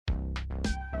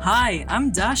Hi,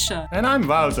 I'm Dasha. And I'm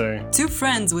Wouter. Two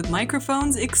friends with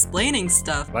microphones explaining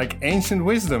stuff. Like ancient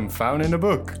wisdom found in a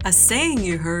book. A saying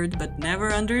you heard but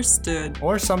never understood.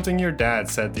 Or something your dad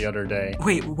said the other day.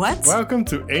 Wait, what? Welcome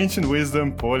to Ancient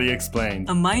Wisdom Poorly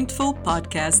Explained. A mindful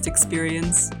podcast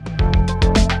experience.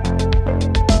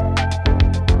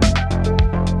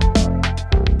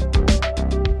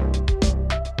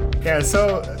 Yeah,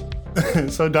 so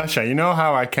Dasha, you know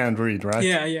how I can't read, right?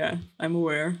 Yeah, I'm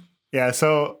aware. Yeah,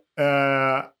 so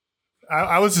I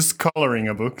was just coloring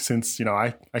a book since,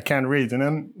 I can't read. And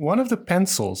then one of the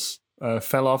pencils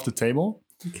fell off the table.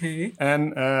 Okay.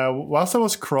 And whilst I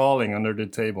was crawling under the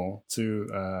table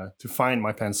to find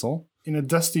my pencil, in a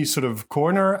dusty sort of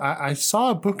corner, I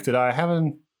saw a book that I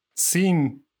haven't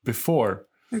seen before.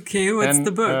 Okay, what's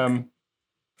the book?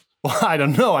 Well, I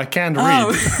don't know. I can't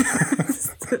read.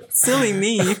 Silly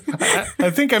me. I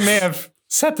think I may have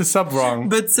set this up wrong.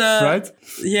 But right?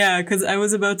 Yeah, because I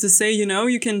was about to say,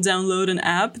 you can download an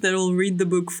app that will read the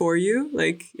book for you,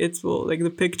 like it will, like the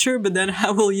picture. But then,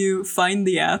 how will you find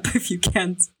the app if you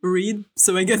can't read?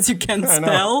 So I guess you can't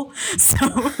spell. So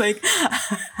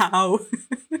how?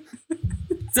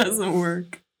 It doesn't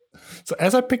work. So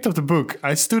as I picked up the book,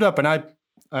 I stood up and I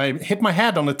hit my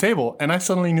head on the table and I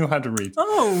suddenly knew how to read.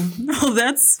 Oh, well,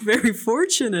 that's very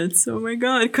fortunate. Oh my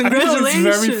God, congratulations.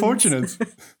 It's very fortunate.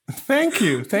 Thank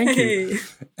you.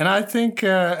 And I think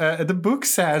the book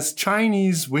says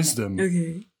Chinese wisdom.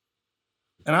 Okay.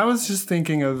 And I was just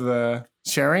thinking of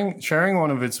sharing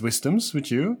one of its wisdoms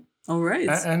with you. All right.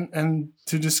 And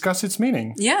to discuss its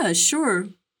meaning. Yeah, sure.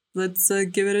 Let's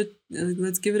give it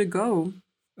a go.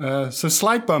 So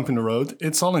slight bump in the road.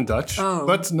 It's all in Dutch,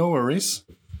 but no worries.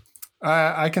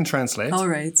 I can translate. All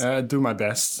right. Do my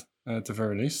best, at the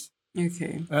very least.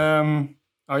 Okay.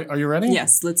 Are you ready?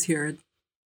 Yes, let's hear it.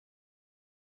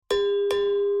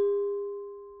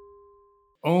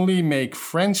 Only make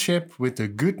friendship with the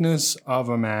goodness of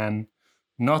a man,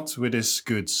 not with his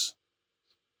goods.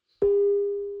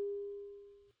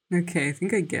 Okay, I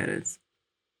think I get it.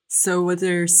 So what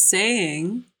they're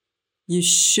saying, you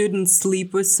shouldn't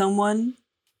sleep with someone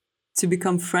to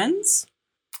become friends?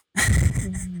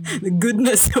 The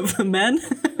goodness of a man?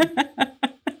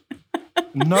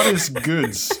 Not his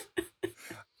goods.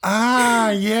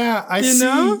 Yeah, I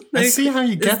see. I see how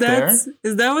you get there.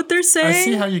 Is that what they're saying? I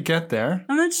see how you get there.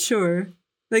 I'm not sure.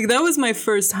 That was my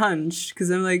first hunch,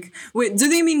 because I'm like, wait, do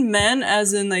they mean men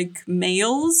as in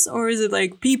males, or is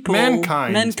it people?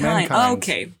 Mankind. Oh,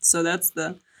 okay, so that's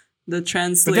the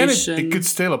translation. But then it could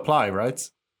still apply, right?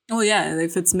 Oh yeah,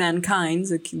 if it's mankind,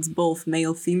 it's both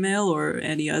male, female, or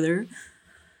any other.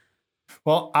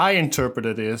 Well, I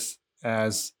interpreted this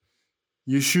as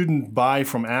you shouldn't buy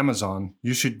from Amazon.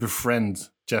 You should befriend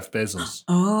Jeff Bezos.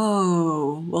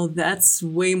 Oh, well, that's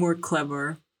way more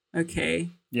clever. Okay.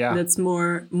 Yeah. That's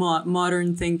more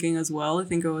modern thinking as well. I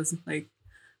think I was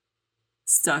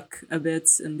stuck a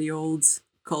bit in the old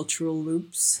cultural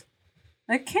loops.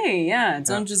 Okay, yeah.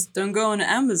 Don't go on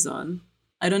Amazon.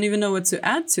 I don't even know what to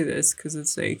add to this, because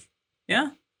it's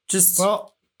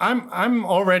Well, I'm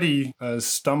already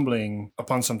stumbling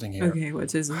upon something here. Okay,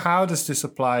 what is it? How does this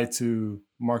apply to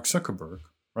Mark Zuckerberg,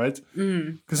 right?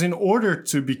 Because in order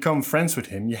to become friends with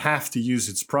him, you have to use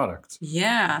its product.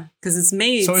 Yeah, because it's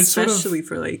made especially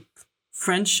for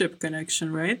friendship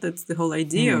connection, right? That's the whole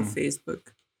idea of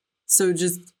Facebook. So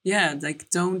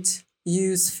don't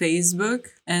use Facebook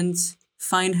and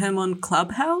find him on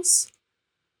Clubhouse.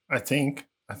 I think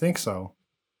so.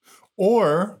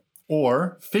 Or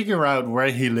figure out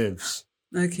where he lives.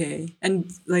 Okay. And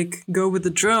go with the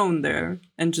drone there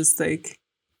and just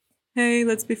hey,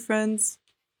 let's be friends.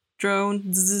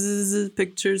 Drone,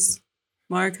 pictures.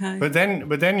 Mark, hi. But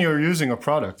then you're using a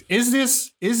product. Is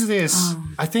this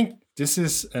I think this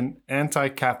is an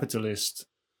anti-capitalist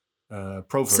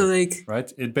proverb. So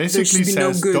right? It basically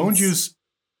says don't use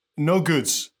no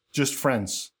goods, just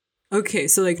friends. Okay,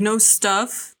 so no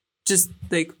stuff, just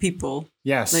people.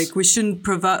 Yes. We shouldn't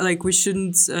provide, we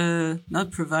shouldn't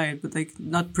not provide, but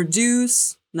not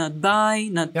produce, not buy,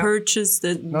 not purchase.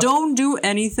 Don't do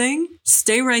anything.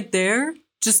 Stay right there.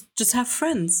 Just have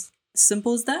friends.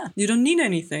 Simple as that. You don't need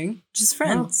anything. Just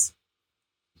friends.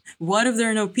 No. What if there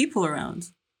are no people around?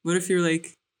 What if you're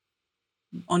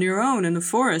on your own in the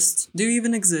forest? Do you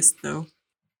even exist though?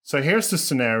 So here's the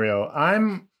scenario.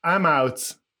 I'm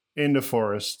out in the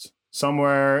forest.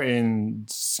 Somewhere in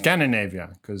Scandinavia,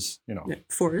 because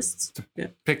forests.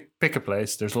 Pick a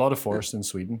place. There's a lot of forests in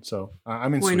Sweden, so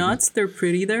I'm in Sweden. Why not? They're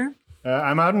pretty there.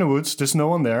 I'm out in the woods. There's no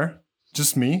one there,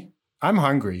 just me. I'm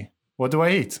hungry. What do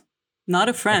I eat? Not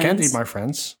a friend. I can't eat my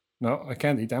friends. No, I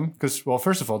can't eat them because, well,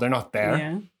 first of all, they're not there.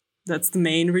 Yeah, that's the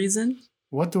main reason.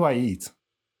 what do I eat?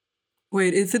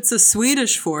 Wait, if it's a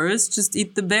Swedish forest, just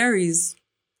eat the berries.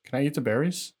 Can I eat the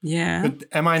berries? Yeah. But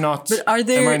am I not... But are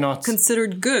they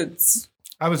considered goods?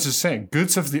 I was just saying,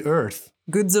 goods of the earth.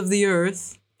 Goods of the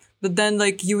earth. But then,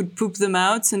 like, you would poop them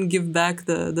out and give back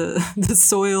the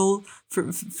soil,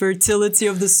 fertility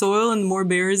of the soil, and more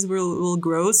berries will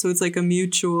grow. So it's like a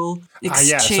mutual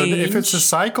exchange. Yeah, so if it's a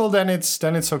cycle, then it's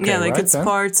okay, yeah, like right, it's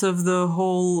part of the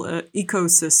whole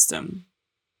ecosystem.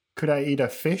 Could I eat a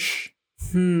fish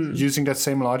using that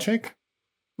same logic?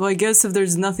 Well, I guess if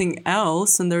there's nothing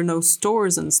else and there are no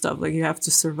stores and stuff, like you have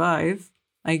to survive,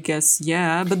 I guess,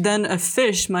 yeah. But then a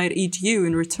fish might eat you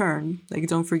in return. Like,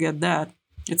 don't forget that.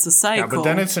 It's a cycle. Yeah, but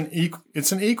then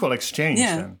it's an equal exchange.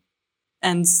 Yeah. Then.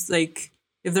 And like,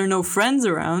 if there are no friends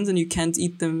around and you can't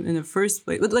eat them in the first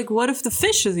place, but like, what if the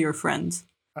fish is your friend?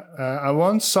 I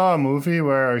once saw a movie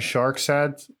where a shark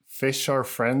said, "Fish are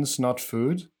friends, not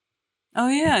food." Oh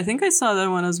yeah, I think I saw that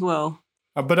one as well.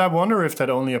 But I wonder if that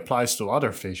only applies to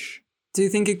other fish. Do you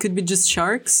think it could be just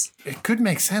sharks? It could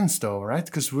make sense though, right?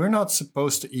 Because we're not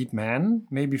supposed to eat man.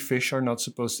 Maybe fish are not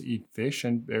supposed to eat fish,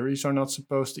 and berries are not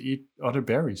supposed to eat other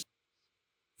berries.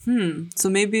 So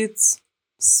maybe it's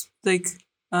like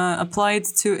applied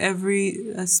to every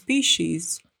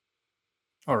species.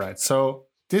 All right. So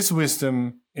this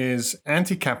wisdom is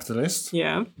anti-capitalist.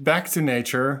 Yeah. Back to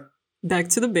nature. Back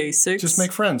to the basics. Just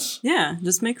make friends. Yeah,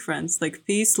 just make friends. Like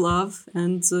peace, love,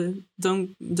 and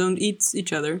don't eat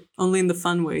each other. Only in the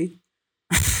fun way.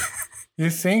 You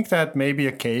think that maybe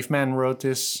a caveman wrote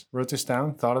this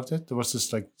down? Thought of it? There was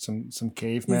just like some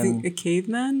caveman. You think a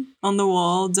caveman on the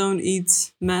wall? Don't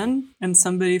eat men, and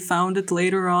somebody found it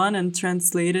later on and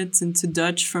translated it into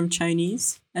Dutch from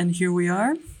Chinese, and here we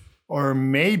are. Or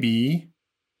maybe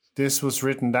this was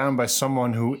written down by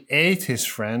someone who ate his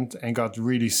friend and got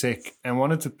really sick and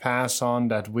wanted to pass on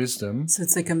that wisdom. So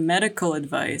it's like a medical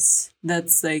advice.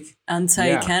 That's like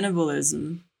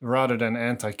anti-cannibalism. Yeah. Rather than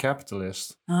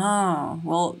anti-capitalist. Oh,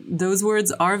 well, those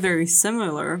words are very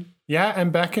similar. Yeah,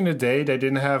 and back in the day, they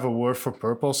didn't have a word for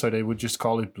purple, so they would just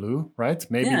call it blue, right?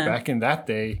 Maybe back in that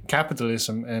day,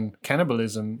 capitalism and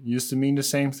cannibalism used to mean the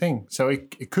same thing. So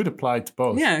it could apply to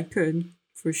both. Yeah, it could,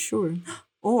 for sure.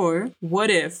 Or what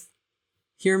if,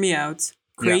 hear me out,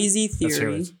 crazy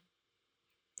theory,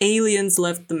 aliens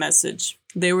left the message.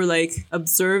 They were like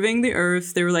observing the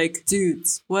earth. They were like,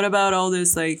 dudes, what about all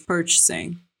this like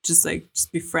purchasing? Just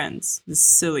be friends. This is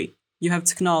silly. You have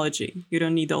technology. You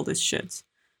don't need all this shit.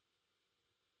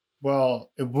 Well,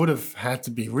 it would have had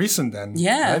to be recent then.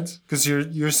 Yeah. Right? Because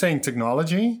you're saying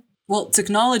technology? Well,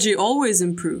 technology always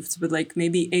improved, but like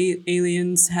maybe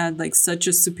aliens had like such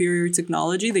a superior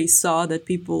technology. They saw that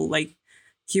people like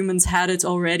humans had it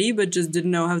already, but just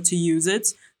didn't know how to use it.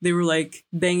 They were like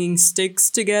banging sticks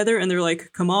together and they're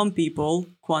like, come on, people,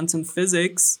 quantum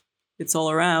physics, it's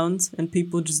all around. And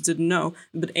people just didn't know.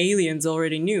 But aliens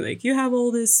already knew, like, you have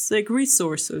all this like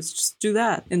resources, just do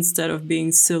that instead of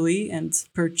being silly and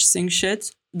purchasing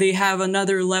shit. They have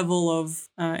another level of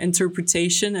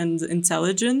interpretation and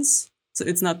intelligence. So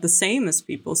it's not the same as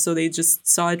people. So they just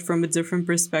saw it from a different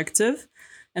perspective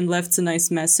and left a nice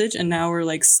message. And now we're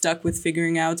like stuck with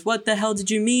figuring out, what the hell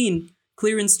did you mean?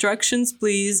 Clear instructions,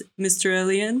 please, Mr.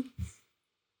 Alien.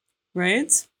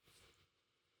 Right?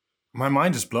 My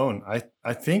mind is blown.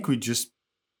 I think we just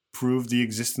proved the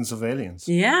existence of aliens.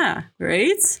 Yeah,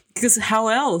 right? Because how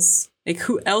else? Like,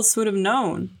 who else would have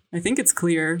known? I think it's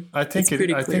clear. I think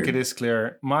it is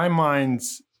clear. My mind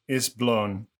is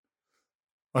blown.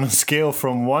 On a scale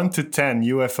from 1 to 10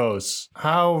 UFOs,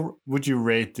 how would you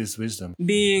rate this wisdom?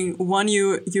 Being 1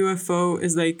 UFO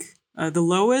is like the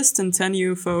lowest and 10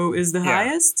 UFO is the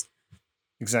highest?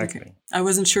 Exactly. Okay. I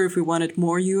wasn't sure if we wanted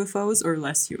more UFOs or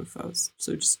less UFOs.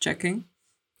 So just checking.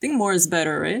 I think more is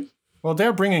better, right? Well,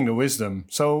 they're bringing the wisdom.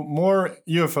 So more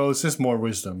UFOs is more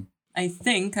wisdom. I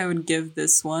think I would give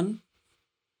this one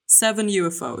 7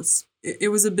 UFOs. It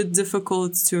was a bit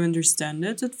difficult to understand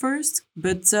it at first,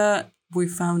 but we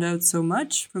found out so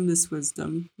much from this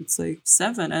wisdom. It's like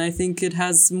 7, and I think it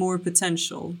has more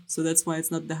potential. So that's why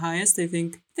it's not the highest. I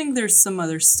think there's some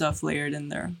other stuff layered in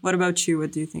there. What about you?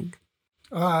 What do you think?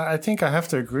 I think I have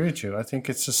to agree with you. I think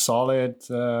it's a solid...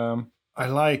 I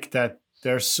like that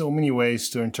there's so many ways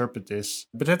to interpret this,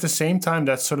 but at the same time,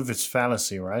 that's sort of its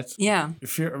fallacy, right? Yeah.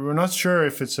 We're not sure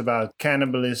if it's about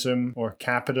cannibalism or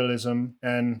capitalism,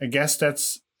 and I guess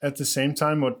that's at the same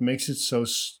time what makes it so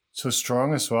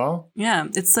strong as well. Yeah,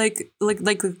 it's like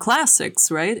the classics,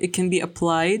 right? It can be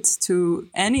applied to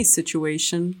any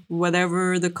situation,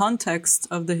 whatever the context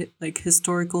of the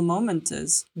historical moment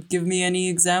is. Give me any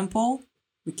example,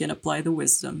 we can apply the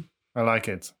wisdom. I like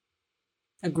it.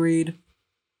 Agreed.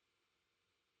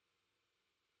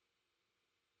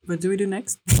 What do we do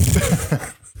next?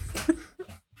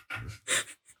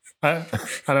 I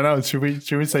don't know. Should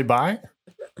we say bye?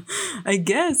 I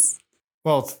guess.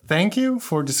 Well, thank you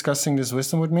for discussing this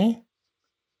wisdom with me.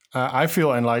 I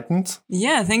feel enlightened.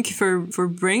 Yeah, thank you for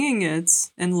bringing it.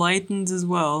 Enlightened as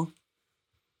well.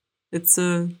 It's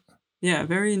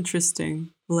very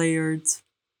interesting, layered,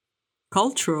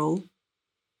 cultural,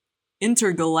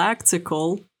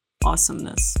 intergalactical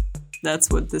awesomeness. That's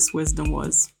what this wisdom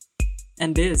was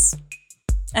and is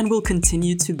and will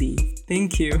continue to be.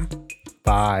 Thank you.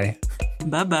 Bye.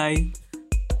 Bye-bye.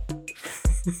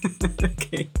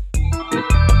 Okay.